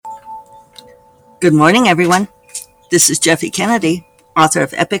Good morning, everyone. This is Jeffe Kennedy, author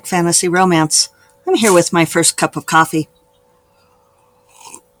of Epic Fantasy Romance. I'm here with my first cup of coffee.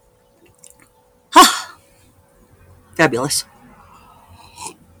 Fabulous.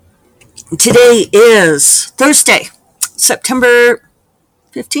 Today is Thursday, September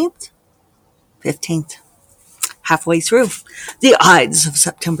 15th? 15th. Halfway through the Ides of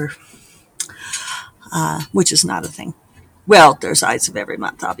September, which is not a thing. Well, there's Ides of every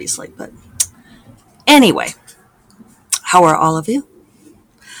month, obviously, but anyway, how are all of you?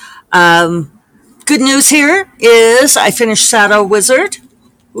 Good news here is I finished Shadow Wizard.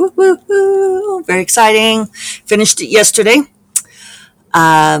 Woo, woo, woo. Very exciting. Finished it yesterday.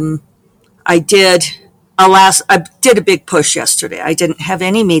 I did a big push yesterday. I didn't have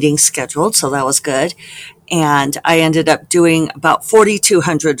any meetings scheduled, so that was good. And I ended up doing about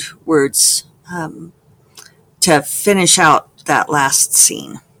 4,200 words to finish out that last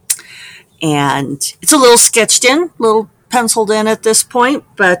scene. And it's a little sketched in, a little penciled in at this point,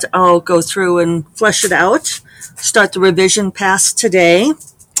 but I'll go through and flesh it out. Start the revision pass today.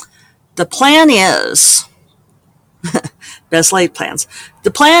 The plan is, best laid plans.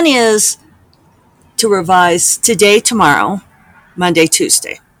 The plan is to revise today, tomorrow, Monday,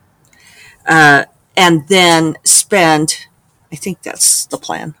 Tuesday. And then spend, I think that's the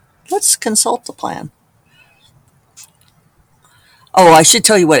plan. Let's consult the plan. Oh, I should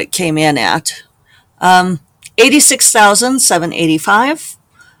tell you what it came in at. 86,785.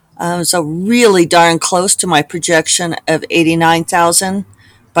 So really darn close to my projection of 89,000.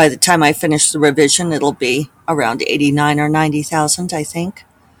 By the time I finish the revision, it'll be around 89 or 90,000, I think.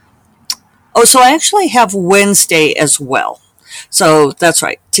 Oh, so I actually have Wednesday as well. So that's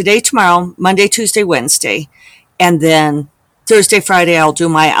right. Today, tomorrow, Monday, Tuesday, Wednesday. And then Thursday, Friday, I'll do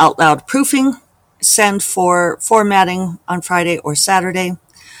my out loud proofing, send for formatting on Friday or Saturday.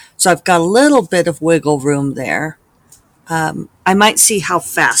 So I've got a little bit of wiggle room there. I might see how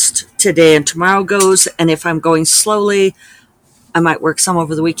fast today and tomorrow goes. And if I'm going slowly, I might work some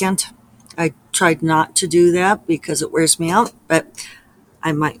over the weekend. I tried not to do that because it wears me out, but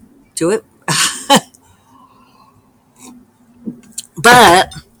I might do it.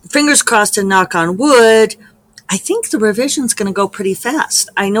 But fingers crossed and knock on wood, I think the revision's going to go pretty fast.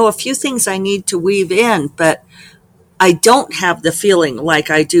 I know a few things I need to weave in, but I don't have the feeling like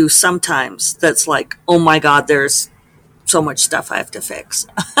I do sometimes that's like, oh my God, there's so much stuff I have to fix.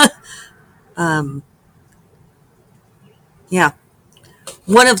 Yeah.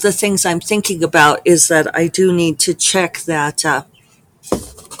 One of the things I'm thinking about is that I do need to check that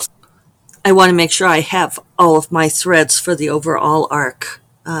I want to make sure I have all of my threads for the overall arc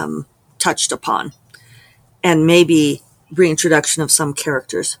touched upon, and maybe reintroduction of some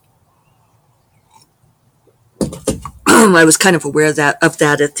characters. I was kind of aware of that at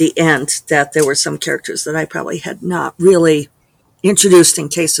the end, that there were some characters that I probably had not really introduced in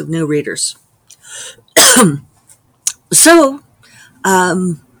case of new readers. So,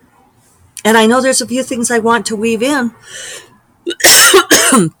 and I know there's a few things I want to weave in,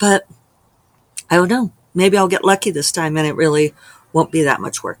 but I don't know. Maybe I'll get lucky this time and it really won't be that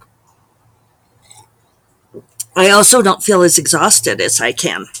much work. I also don't feel as exhausted as I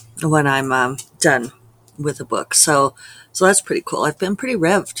can when I'm done with a book. So that's pretty cool. I've been pretty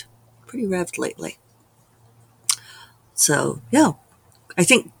revved lately. So, yeah, I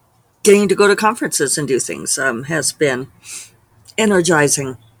think getting to go to conferences and do things has been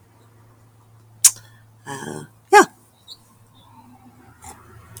energizing. Yeah.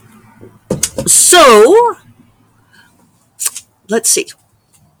 So, let's see.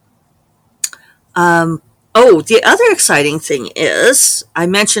 The other exciting thing is I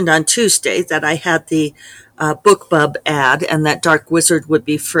mentioned on Tuesday that I had the BookBub ad and that Dark Wizard would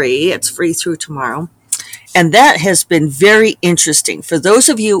be free. It's free through tomorrow. And that has been very interesting for those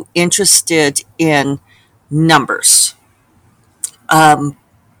of you interested in numbers.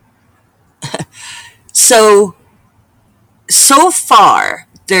 So far,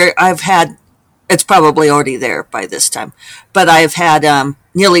 I've had, it's probably already there by this time, but I've had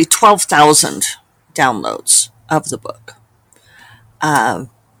nearly 12,000 downloads of the book. On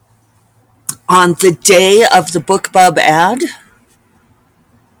the day of the BookBub ad,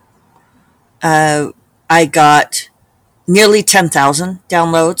 I got nearly 10,000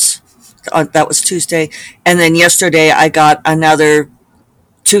 downloads. That was Tuesday. And then yesterday I got another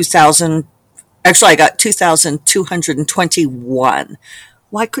 2,000. Actually, I got 2,221.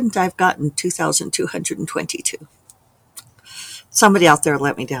 Why couldn't I have gotten 2,222? Somebody out there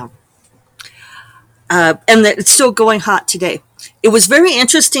let me down. And it's still going hot today. It was very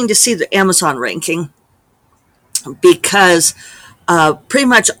interesting to see the Amazon ranking because Pretty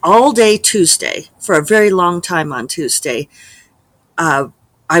much all day Tuesday, for a very long time on Tuesday, uh,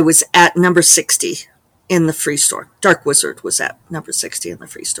 I was at number 60 in the free store. Dark Wizard was at number 60 in the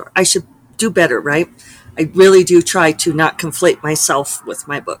free store. I should do better, right? I really do try to not conflate myself with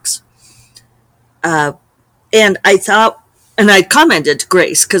my books. Uh, and I thought, and I commented to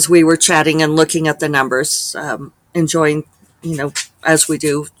Grace because we were chatting and looking at the numbers, enjoying, as we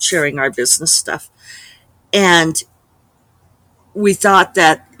do, sharing our business stuff. And we thought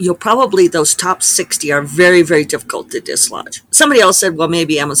that probably those top 60 are very, very difficult to dislodge. Somebody else said, well,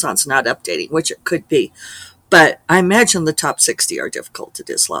 maybe Amazon's not updating, which it could be. But I imagine the top 60 are difficult to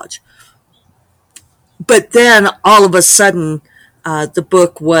dislodge. But then all of a sudden, the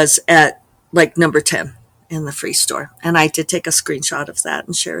book was at like number 10 in the free store. And I did take a screenshot of that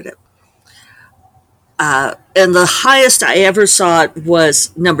and shared it. And the highest I ever saw it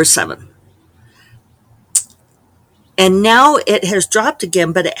was number 7. And now it has dropped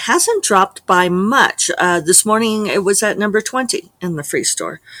again, but it hasn't dropped by much. This morning it was at number 20 in the free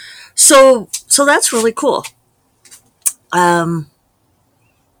store. So that's really cool. So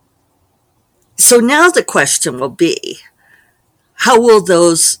now the question will be, how will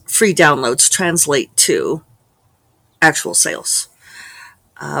those free downloads translate to actual sales?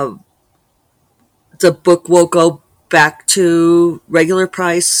 The book will go back to regular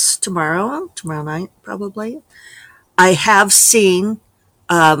price tomorrow night, probably. I have seen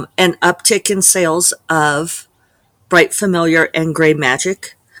an uptick in sales of Bright Familiar and Gray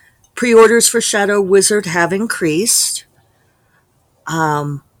Magic. Pre-orders for Shadow Wizard have increased.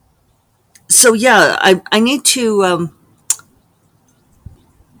 So yeah, I need to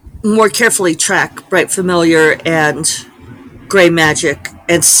more carefully track Bright Familiar and Gray Magic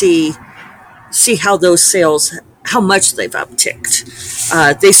and see how those sales, how much they've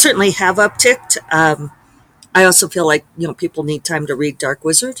upticked. They certainly have upticked. I also feel like, people need time to read Dark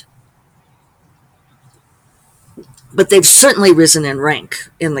Wizard. But they've certainly risen in rank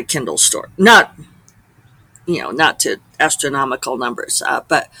in the Kindle store. Not to astronomical numbers,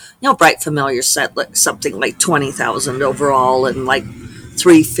 but, Bright Familiar set something like 20,000 overall and like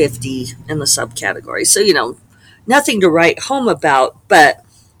 350 in the subcategory. So, nothing to write home about, but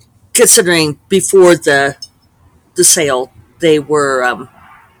considering before the sale, they were,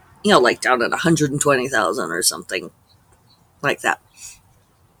 like down at 120,000 or something like that.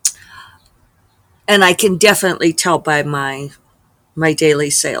 And I can definitely tell by my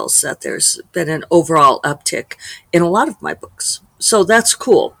daily sales that there's been an overall uptick in a lot of my books. So that's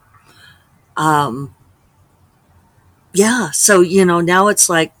cool. Yeah. So, now it's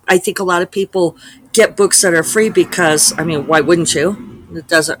like, I think a lot of people get books that are free because, why wouldn't you? It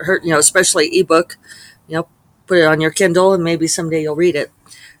doesn't hurt, especially ebook, put it on your Kindle and maybe someday you'll read it.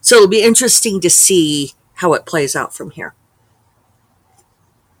 So it'll be interesting to see how it plays out from here.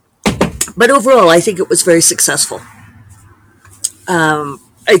 But overall, I think it was very successful. I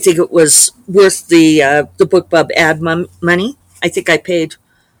think it was worth the BookBub ad money. I think I paid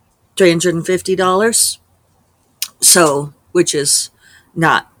 $350. So, which is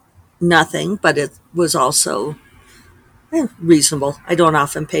not nothing, but it was also reasonable. I don't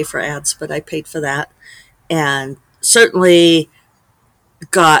often pay for ads, but I paid for that. And certainly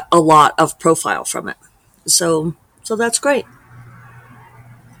got a lot of profile from it. So that's great.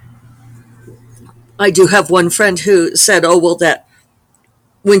 I do have one friend who said, oh, well, that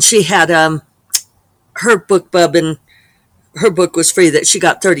when she had her BookBub and her book was free, that she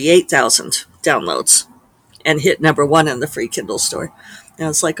got 38,000 downloads and hit number 1 in the free Kindle store. And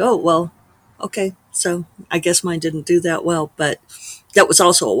it's like, oh, well, okay. So I guess mine didn't do that well, but that was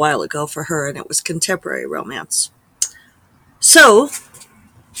also a while ago for her, and it was contemporary romance. So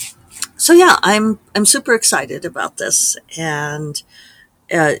yeah, I'm super excited about this, and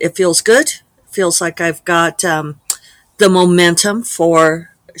it feels good. It feels like I've got the momentum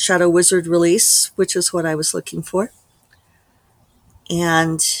for Shadow Wizard release, which is what I was looking for.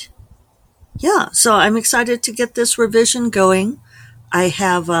 And yeah, so I'm excited to get this revision going. I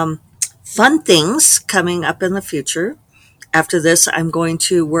have fun things coming up in the future. After this, I'm going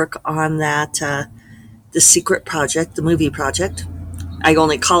to work on that the secret project, the movie project. I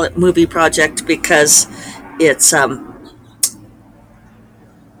only call it movie project because it's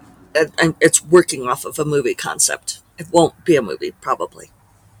working off of a movie concept. It won't be a movie, probably.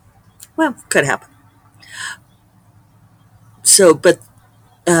 Well, could happen. So, but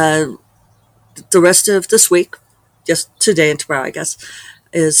the rest of this week, just today and tomorrow, I guess,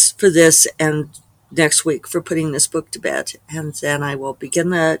 is for this, and next week for putting this book to bed. And then I will begin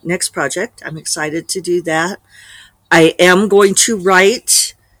the next project. I'm excited to do that. I am going to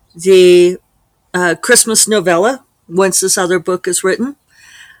write the Christmas novella, once this other book is written.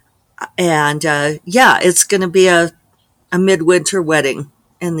 And yeah, it's going to be a midwinter wedding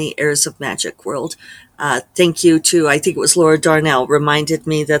in the Heirs of Magic world. Thank you to, I think it was Laura Darnell, reminded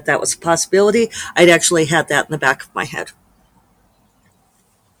me that that was a possibility. I'd actually had that in the back of my head.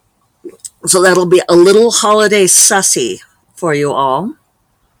 So that'll be a little holiday sussy for you all.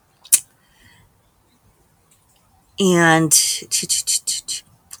 And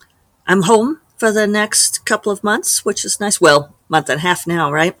I'm home for the next couple of months, which is nice. Well, month and a half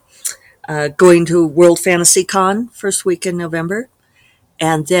now, right? Going to World Fantasy Con first week in November.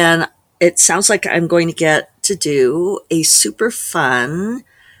 And then it sounds like I'm going to get to do a super fun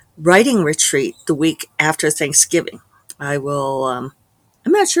writing retreat the week after Thanksgiving. I will, I'm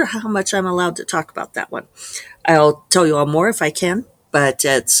not sure how much I'm allowed to talk about that one. I'll tell you all more if I can, but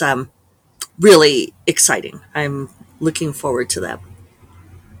it's really exciting. I'm looking forward to that.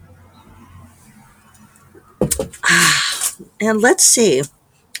 And let's see.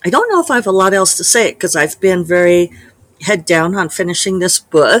 I don't know if I have a lot else to say because I've been very head down on finishing this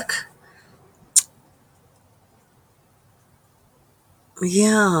book.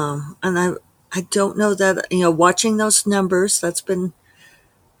 Yeah, and I don't know that, watching those numbers that's been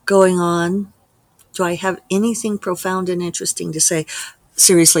going on. Do I have anything profound and interesting to say?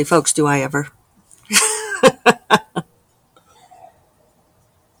 Seriously, folks, do I ever?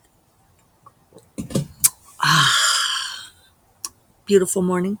 Beautiful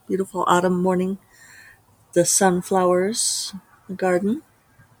morning, beautiful autumn morning. The sunflowers, the garden.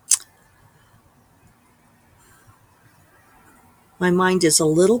 My mind is a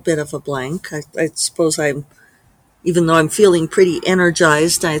little bit of a blank. I suppose even though I'm feeling pretty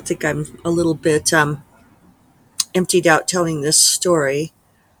energized, I think I'm a little bit emptied out telling this story.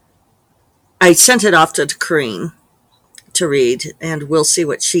 I sent it off to Corrine to read, and we'll see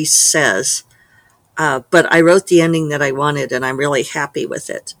what she says. But I wrote the ending that I wanted, and I'm really happy with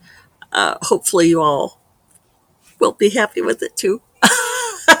it. Hopefully you all will be happy with it too.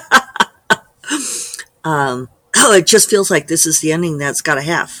 It just feels like this is the ending that's got to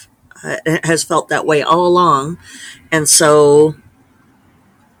have. It has felt that way all along. And so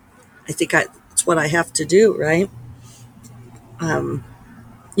I think it's what I have to do, right?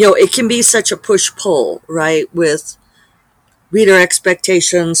 It can be such a push-pull, right, with reader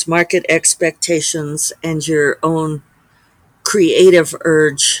expectations, market expectations, and your own creative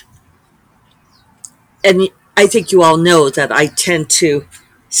urge. And I think you all know that I tend to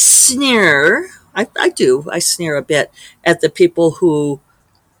sneer. I do. I sneer a bit at the people who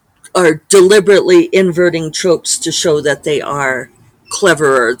are deliberately inverting tropes to show that they are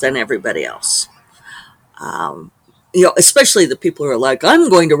cleverer than everybody else. Especially the people who are like, I'm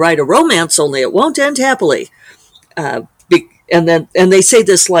going to write a romance, only it won't end happily. And they say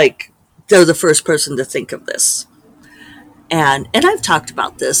this like they're the first person to think of this. And I've talked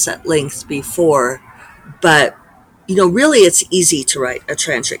about this at length before, but really it's easy to write a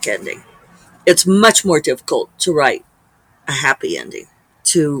tragic ending. It's much more difficult to write a happy ending,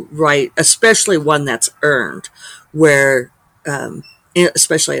 to write, especially one that's earned, where,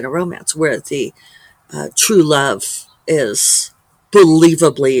 especially in a romance, where the true love is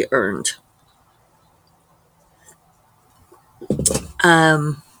believably earned.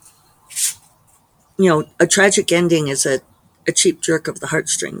 A tragic ending is a cheap jerk of the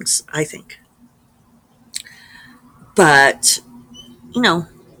heartstrings, I think. But,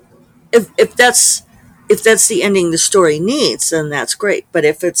 if that's the ending the story needs, then that's great. But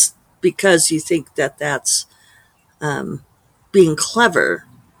if it's because you think that that's being clever,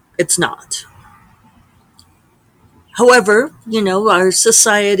 it's not. However, our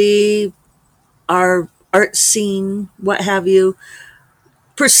society, our art scene, what have you,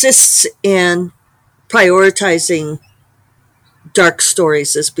 persists in prioritizing dark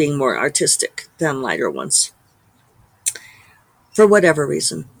stories as being more artistic than lighter ones. For whatever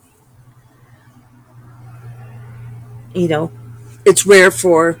reason. It's rare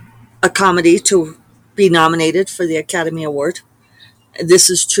for a comedy to be nominated for the Academy Award. This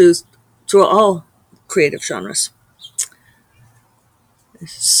is true to all creative genres.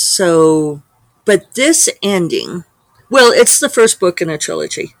 So, but this ending, well, it's the first book in a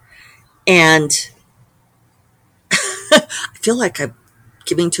trilogy. And I feel like I'm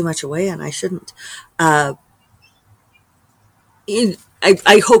giving too much away, and I shouldn't. I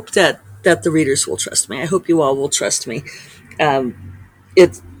hope that the readers will trust me. I hope you all will trust me.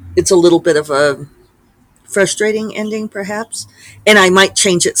 It's a little bit of a frustrating ending, perhaps, and I might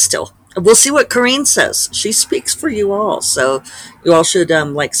change it still. We'll see what Corrine says. She speaks for you all, so you all should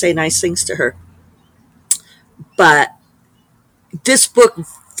say nice things to her. But this book,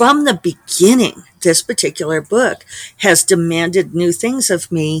 from the beginning, this particular book has demanded new things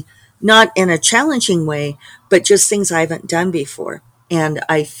of me, not in a challenging way, but just things I haven't done before. And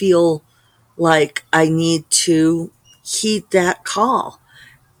I feel like I need to heed that call.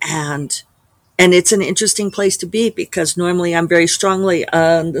 And it's an interesting place to be, because normally I'm very strongly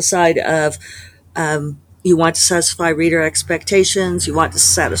on the side of you want to satisfy reader expectations, you want to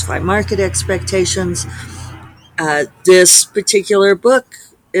satisfy market expectations. This particular book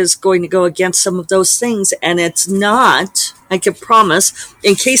is going to go against some of those things, and it's not, I can promise,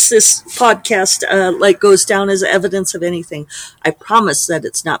 in case this podcast goes down as evidence of anything, I promise that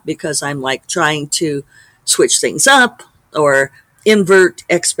it's not because I'm trying to switch things up or invert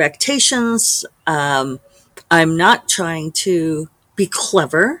expectations. I'm not trying to be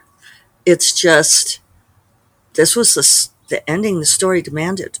clever. It's just, this was the ending the story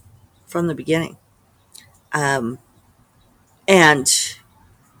demanded from the beginning. And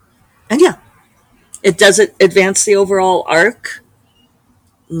yeah, it doesn't advance the overall arc,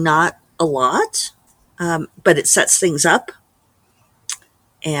 not a lot, but it sets things up.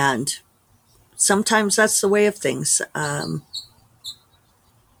 And sometimes that's the way of things.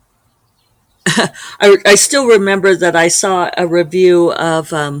 I still remember that I saw a review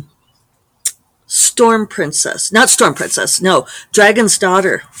of Storm Princess, not Storm Princess, no, Dragon's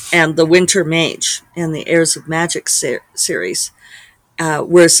Daughter and the Winter Mage and the Heirs of Magic series,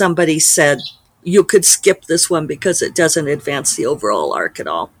 where somebody said you could skip this one because it doesn't advance the overall arc at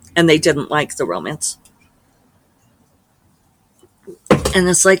all. And they didn't like the romance. And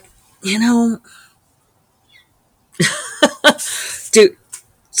it's like, dude,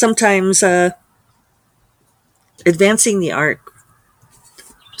 sometimes advancing the arc,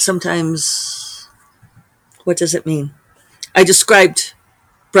 sometimes, what does it mean? I described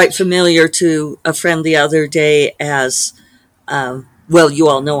Bright Familiar to a friend the other day as, well, you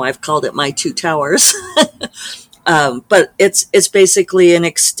all know I've called it my two towers. But it's basically an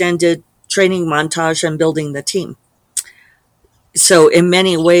extended training montage on building the team. So in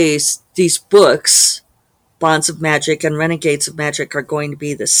many ways, these books, Bonds of Magic and Renegades of Magic, are going to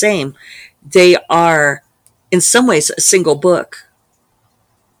be the same. They are, in some ways, a single book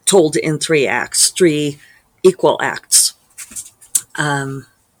told in 3 acts, 3 equal acts.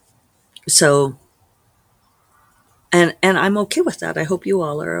 So, and I'm okay with that. I hope you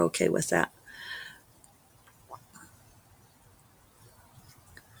all are okay with that.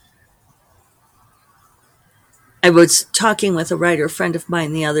 I was talking with a writer friend of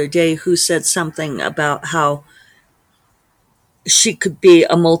mine the other day who said something about how she could be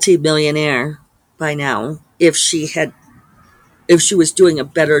a multi-millionaire by now if she was doing a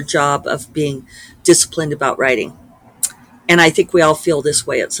better job of being disciplined about writing. And I think we all feel this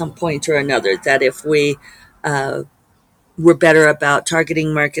way at some point or another, that if we were better about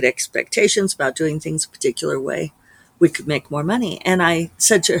targeting market expectations, about doing things a particular way, we could make more money. And I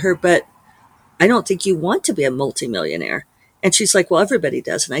said to her, but I don't think you want to be a multimillionaire. And she's like, well, everybody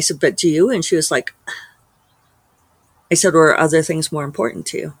does. And I said, but do you? And she was like, I said, or are other things more important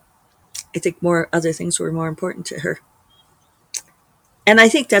to you? I think other things were more important to her. And I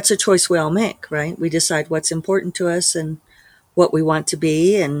think that's a choice we all make, right? We decide what's important to us and what we want to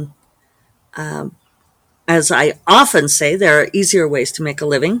be. And as I often say, there are easier ways to make a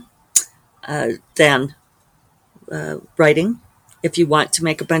living than writing. If you want to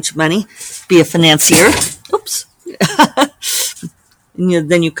make a bunch of money, be a financier. Oops.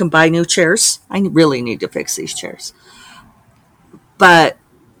 Then you can buy new chairs. I really need to fix these chairs. But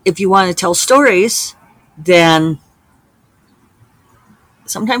if you want to tell stories, then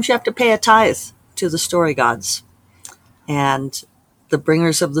sometimes you have to pay a tithe to the story gods. And the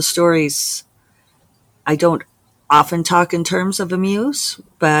bringers of the stories, I don't often talk in terms of a muse,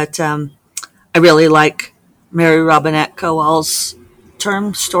 but I really like Mary Robinette Kowal's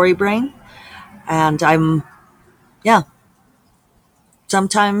term, story brain. And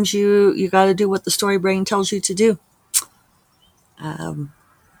sometimes you got to do what the story brain tells you to do.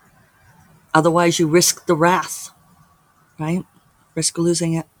 Otherwise you risk the wrath, right? Risk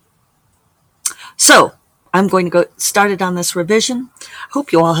losing it. So I'm going to go started on this revision.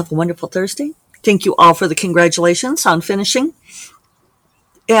 Hope you all have a wonderful Thursday. Thank you all for the congratulations on finishing.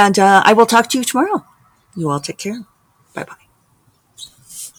 And I will talk to you tomorrow. You all take care. Bye-bye.